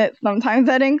 And sometimes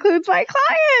that includes my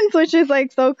clients, which is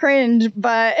like so cringe,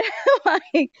 but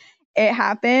like it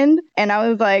happened. And I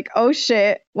was like, oh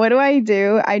shit, what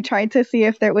do? I tried to see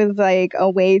if there was like a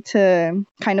way to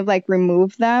kind of like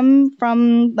remove them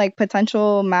from like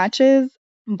potential matches.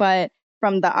 But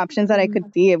from the options that I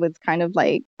could see, it was kind of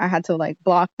like I had to like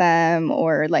block them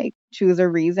or like choose a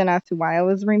reason as to why I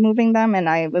was removing them. And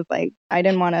I was like, I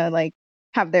didn't want to like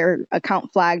have their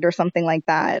account flagged or something like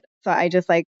that. So I just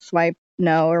like swipe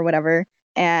no or whatever.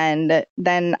 And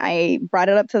then I brought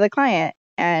it up to the client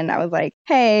and I was like,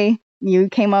 hey, you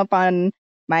came up on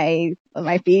my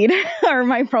feed or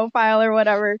my profile or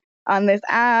whatever on this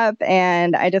app.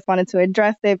 And I just wanted to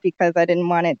address it because I didn't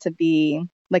want it to be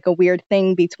like a weird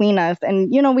thing between us. And,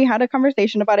 we had a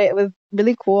conversation about it. It was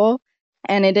really cool.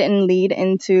 And it didn't lead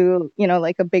into,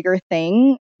 like a bigger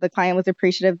thing. The client was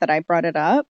appreciative that I brought it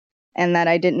up and that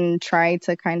I didn't try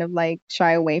to kind of like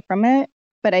shy away from it.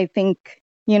 But I think,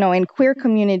 in queer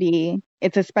community,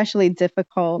 it's especially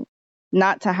difficult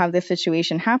not to have this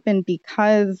situation happen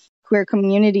because queer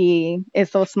community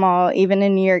is so small. Even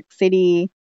in New York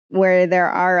City, where there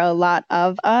are a lot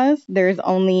of us, there's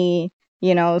only,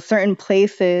 certain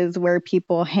places where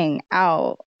people hang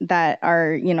out that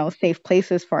are, safe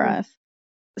places for us.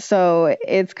 So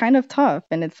it's kind of tough.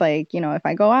 And it's like, if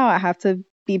I go out, I have to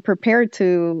be prepared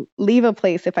to leave a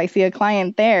place if I see a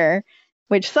client there,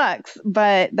 which sucks.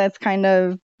 But that's kind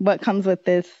of what comes with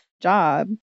this job.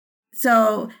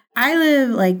 So I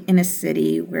live like in a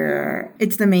city where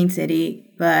it's the main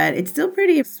city, but it's still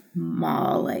pretty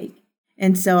small. Like,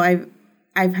 and so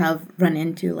I've have run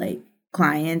into like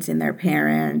clients and their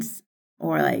parents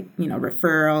or like,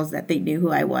 referrals that they knew who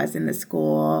I was in the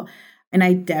school. And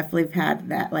I definitely have had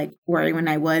that like worry when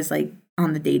I was like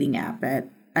on the dating app that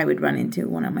I would run into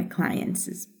one of my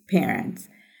clients' parents,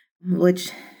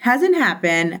 which hasn't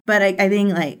happened. But I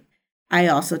think like I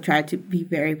also try to be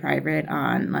very private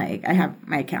on like I have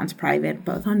my accounts private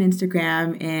both on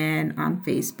Instagram and on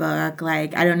Facebook.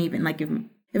 Like I don't even like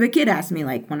if a kid asks me,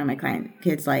 like one of my client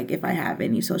kids, like if I have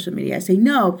any social media, I say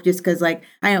no, just because like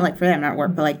I don't like for them not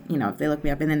work, but like, if they look me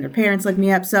up and then their parents look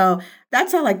me up. So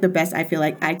that's how like the best I feel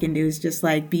like I can do is just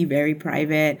like be very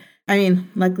private. I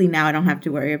mean, luckily now I don't have to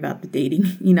worry about the dating,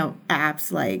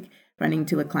 apps like running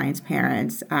to a client's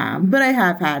parents. But I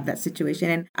have had that situation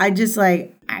and I just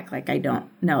like act like I don't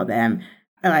know them.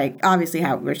 Like obviously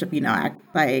how we're supposed to, act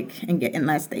like and get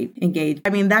unless they engage.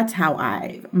 I mean, that's how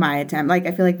my attempt. Like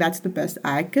I feel like that's the best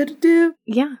I could do.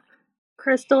 Yeah.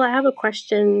 Crystal, I have a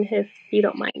question if you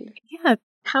don't mind. Yeah.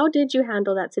 How did you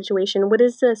handle that situation? What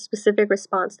is the specific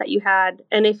response that you had?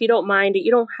 And if you don't mind, you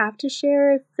don't have to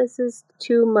share if this is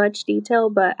too much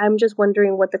detail, but I'm just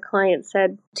wondering what the client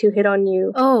said to hit on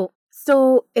you. Oh,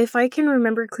 so if I can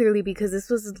remember clearly, because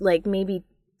this was like maybe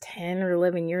 10 or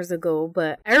 11 years ago,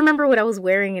 but I remember what I was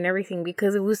wearing and everything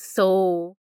because it was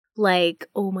so like,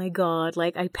 oh my God,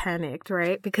 like I panicked,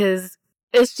 right? Because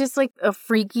it's just like a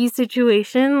freaky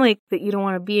situation like that you don't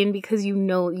want to be in because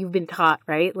you've been taught,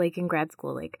 right? Like in grad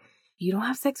school, like you don't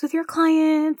have sex with your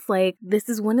clients. Like this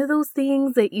is one of those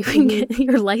things that you can get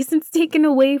your license taken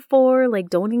away for. Like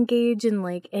don't engage in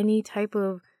like any type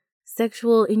of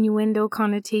sexual innuendo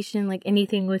connotation, like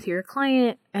anything with your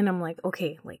client. And I'm like,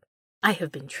 okay, like I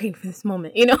have been trained for this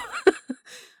moment,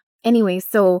 Anyway,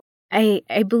 so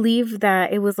I believe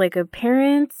that it was like a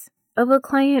parent of a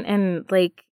client and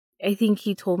like I think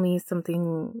he told me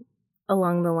something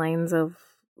along the lines of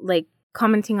like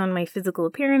commenting on my physical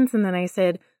appearance and then I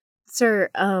said,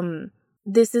 "Sir,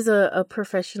 this is a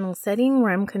professional setting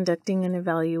where I'm conducting an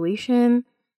evaluation.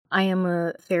 I am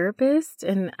a therapist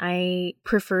and I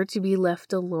prefer to be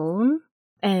left alone,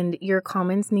 and your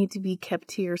comments need to be kept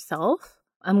to yourself.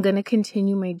 I'm going to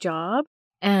continue my job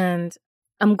and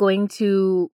I'm going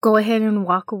to go ahead and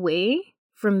walk away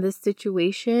from this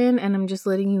situation. And I'm just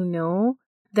letting you know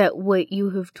that what you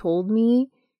have told me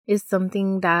is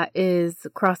something that is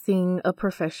crossing a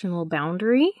professional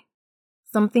boundary,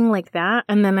 something like that.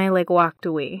 And then I like walked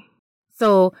away.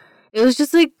 So it was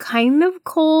just like kind of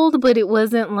cold, but it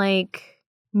wasn't like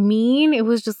mean. It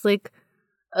was just like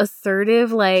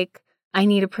assertive, like I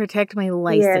need to protect my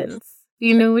license. Yes.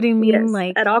 You know what I mean? Yes,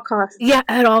 like at all costs. Yeah,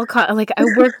 at all costs. Like I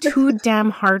worked too damn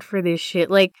hard for this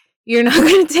shit. Like you're not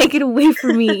going to take it away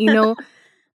from me, you know?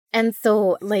 And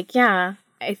so like, yeah,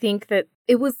 I think that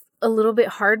it was a little bit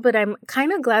hard, but I'm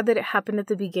kind of glad that it happened at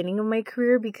the beginning of my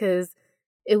career because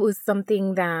it was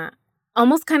something that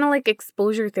almost kind of like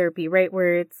exposure therapy, right?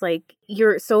 Where it's like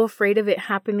you're so afraid of it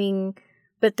happening,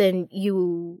 but then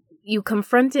you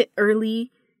confront it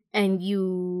early and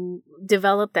you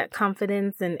develop that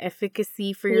confidence and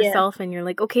efficacy for yourself. And you're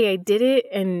like, okay, I did it.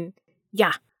 And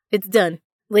yeah, it's done.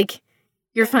 Like,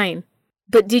 you're fine.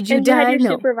 But did you die? You had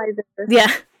your No. supervisor.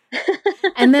 Yeah.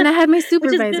 And then I had my Which is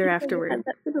supervisor good afterward.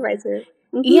 that supervisor.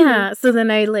 Mm-hmm. Yeah. So then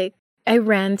I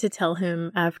ran to tell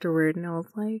him afterward and I was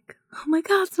like, oh my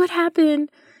God, what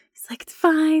happened? He's like, it's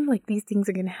fine. Like these things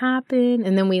are going to happen.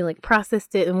 And then we like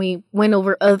processed it and we went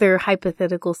over other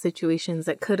hypothetical situations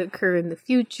that could occur in the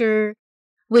future,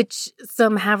 which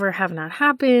some have or have not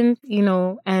happened, you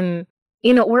know, and,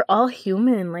 you know, we're all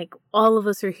human. Like all of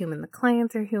us are human. The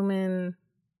clients are human.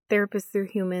 Therapists are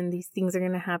human. These things are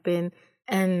going to happen.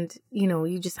 And, you know,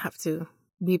 you just have to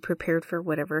be prepared for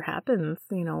whatever happens,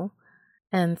 you know.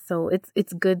 And so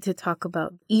it's good to talk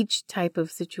about each type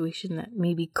of situation that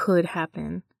maybe could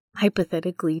happen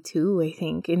hypothetically too, I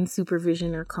think, in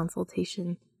supervision or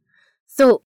consultation.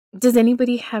 So does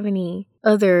anybody have any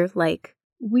other like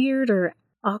weird or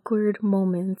awkward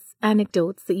moments,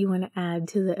 anecdotes that you want to add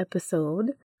to the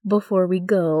episode before we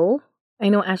go? I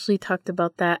know Ashley talked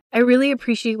about that. I really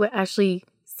appreciate what Ashley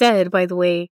said, by the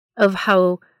way, of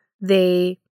how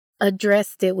they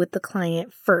addressed it with the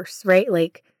client first, right?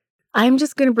 Like, I'm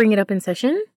just going to bring it up in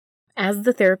session as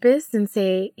the therapist and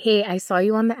say, hey, I saw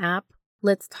you on the app.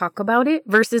 Let's talk about it.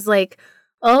 Versus like,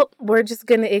 oh, we're just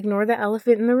going to ignore the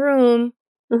elephant in the room.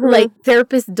 Mm-hmm. Like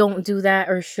therapists don't do that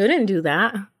or shouldn't do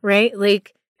that, right?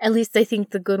 Like, at least I think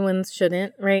the good ones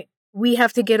shouldn't, right? We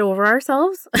have to get over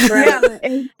ourselves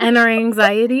and our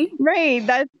anxiety. Right.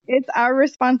 It's our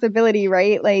responsibility,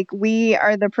 right? Like we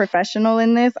are the professional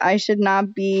in this. I should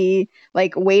not be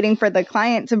like waiting for the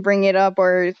client to bring it up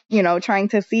or, you know, trying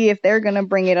to see if they're going to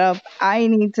bring it up. I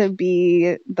need to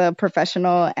be the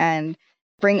professional and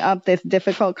bring up this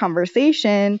difficult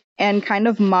conversation and kind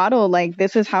of model like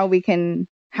this is how we can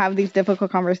have these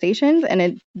difficult conversations, and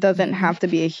it doesn't have to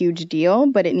be a huge deal,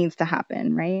 but it needs to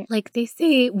happen, right? Like they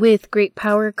say, with great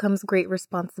power comes great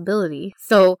responsibility.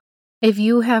 So if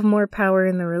you have more power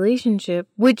in the relationship,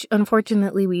 which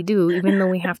unfortunately we do, even though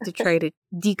we have to try to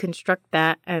deconstruct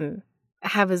that and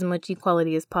have as much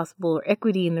equality as possible or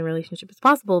equity in the relationship as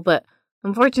possible, but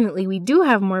unfortunately we do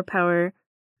have more power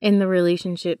in the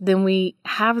relationship, then we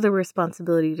have the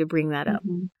responsibility to bring that up.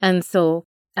 Mm-hmm. And so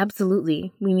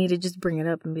absolutely, we need to just bring it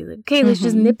up and be like, okay, let's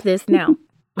just nip this now.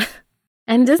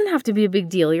 And it doesn't have to be a big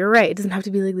deal. You're right. It doesn't have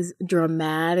to be like this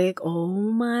dramatic, oh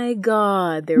my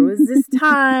God, there was this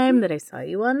time that I saw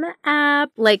you on the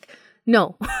app. Like,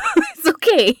 no, it's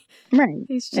okay. Right.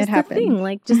 It's just a thing.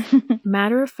 Like, just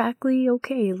matter-of-factly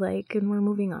okay. Like, and we're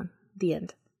moving on. The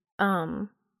end.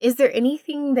 Is there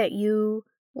anything that you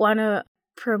want to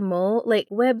promote, like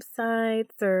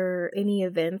websites or any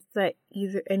events that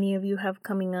either any of you have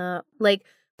coming up? Like,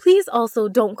 please also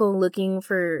don't go looking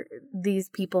for these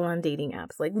people on dating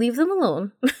apps. Like, leave them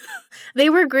alone. They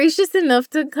were gracious enough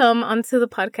to come onto the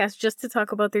podcast just to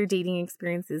talk about their dating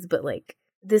experiences, but like,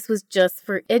 this was just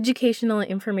for educational and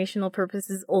informational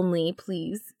purposes only,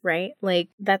 please, right? Like,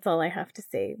 that's all I have to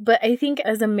say. But I think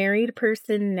as a married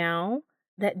person now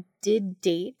that did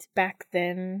date back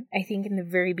then, I think in the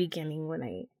very beginning when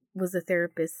I was a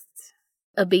therapist,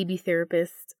 a baby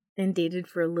therapist, and dated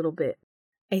for a little bit,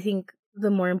 I think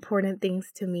the more important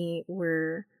things to me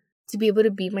were to be able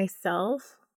to be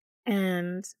myself.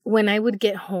 And when I would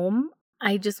get home,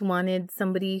 I just wanted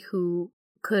somebody who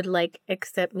could like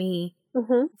accept me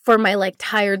for my like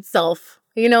tired self,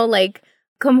 you know, like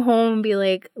come home and be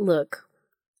like, look,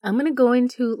 I'm going to go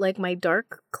into like my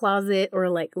dark closet or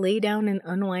like lay down and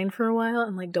unwind for a while.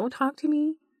 And like, don't talk to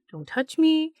me. Don't touch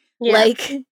me. Yeah.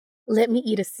 Like, let me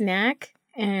eat a snack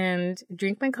and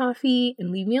drink my coffee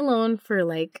and leave me alone for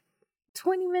like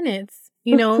 20 minutes,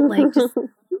 you know, like just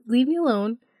leave me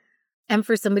alone. And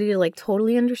for somebody to like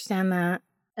totally understand that,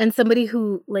 and somebody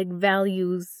who like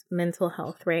values mental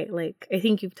health, right? Like I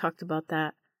think you've talked about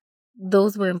that.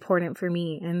 Those were important for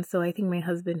me. And so I think my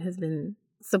husband has been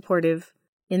supportive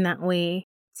in that way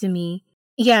to me.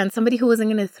 Yeah, and somebody who wasn't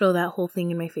going to throw that whole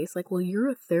thing in my face, like, well, you're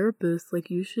a therapist,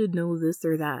 like, you should know this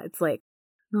or that. It's like,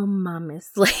 no mames,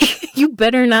 like, you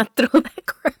better not throw that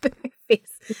crap in my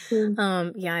face.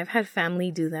 Mm-hmm. Yeah, I've had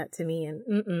family do that to me,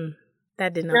 and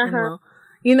that did not end well.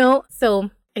 You know,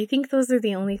 so I think those are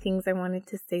the only things I wanted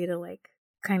to say to, like,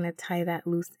 kind of tie that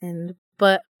loose end.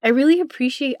 But I really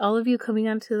appreciate all of you coming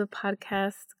onto the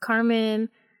podcast. Carmen,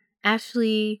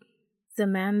 Ashley,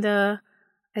 Zamanda,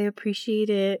 I appreciate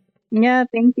it. Yeah,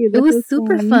 thank you. It was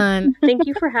super fun. Thank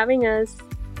you for having us.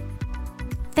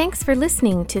 Thanks for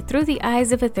listening to Through the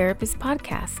Eyes of a Therapist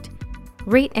podcast.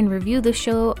 Rate and review the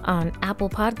show on Apple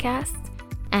Podcasts.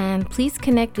 And please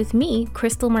connect with me,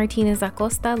 Crystal Martinez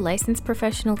Acosta, licensed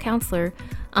professional counselor,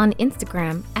 on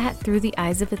Instagram at Through the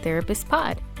Eyes of a Therapist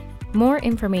pod. More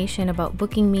information about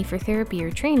booking me for therapy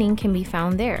or training can be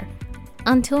found there.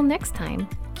 Until next time,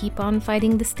 keep on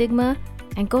fighting the stigma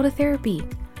and go to therapy.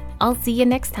 I'll see you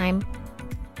next time.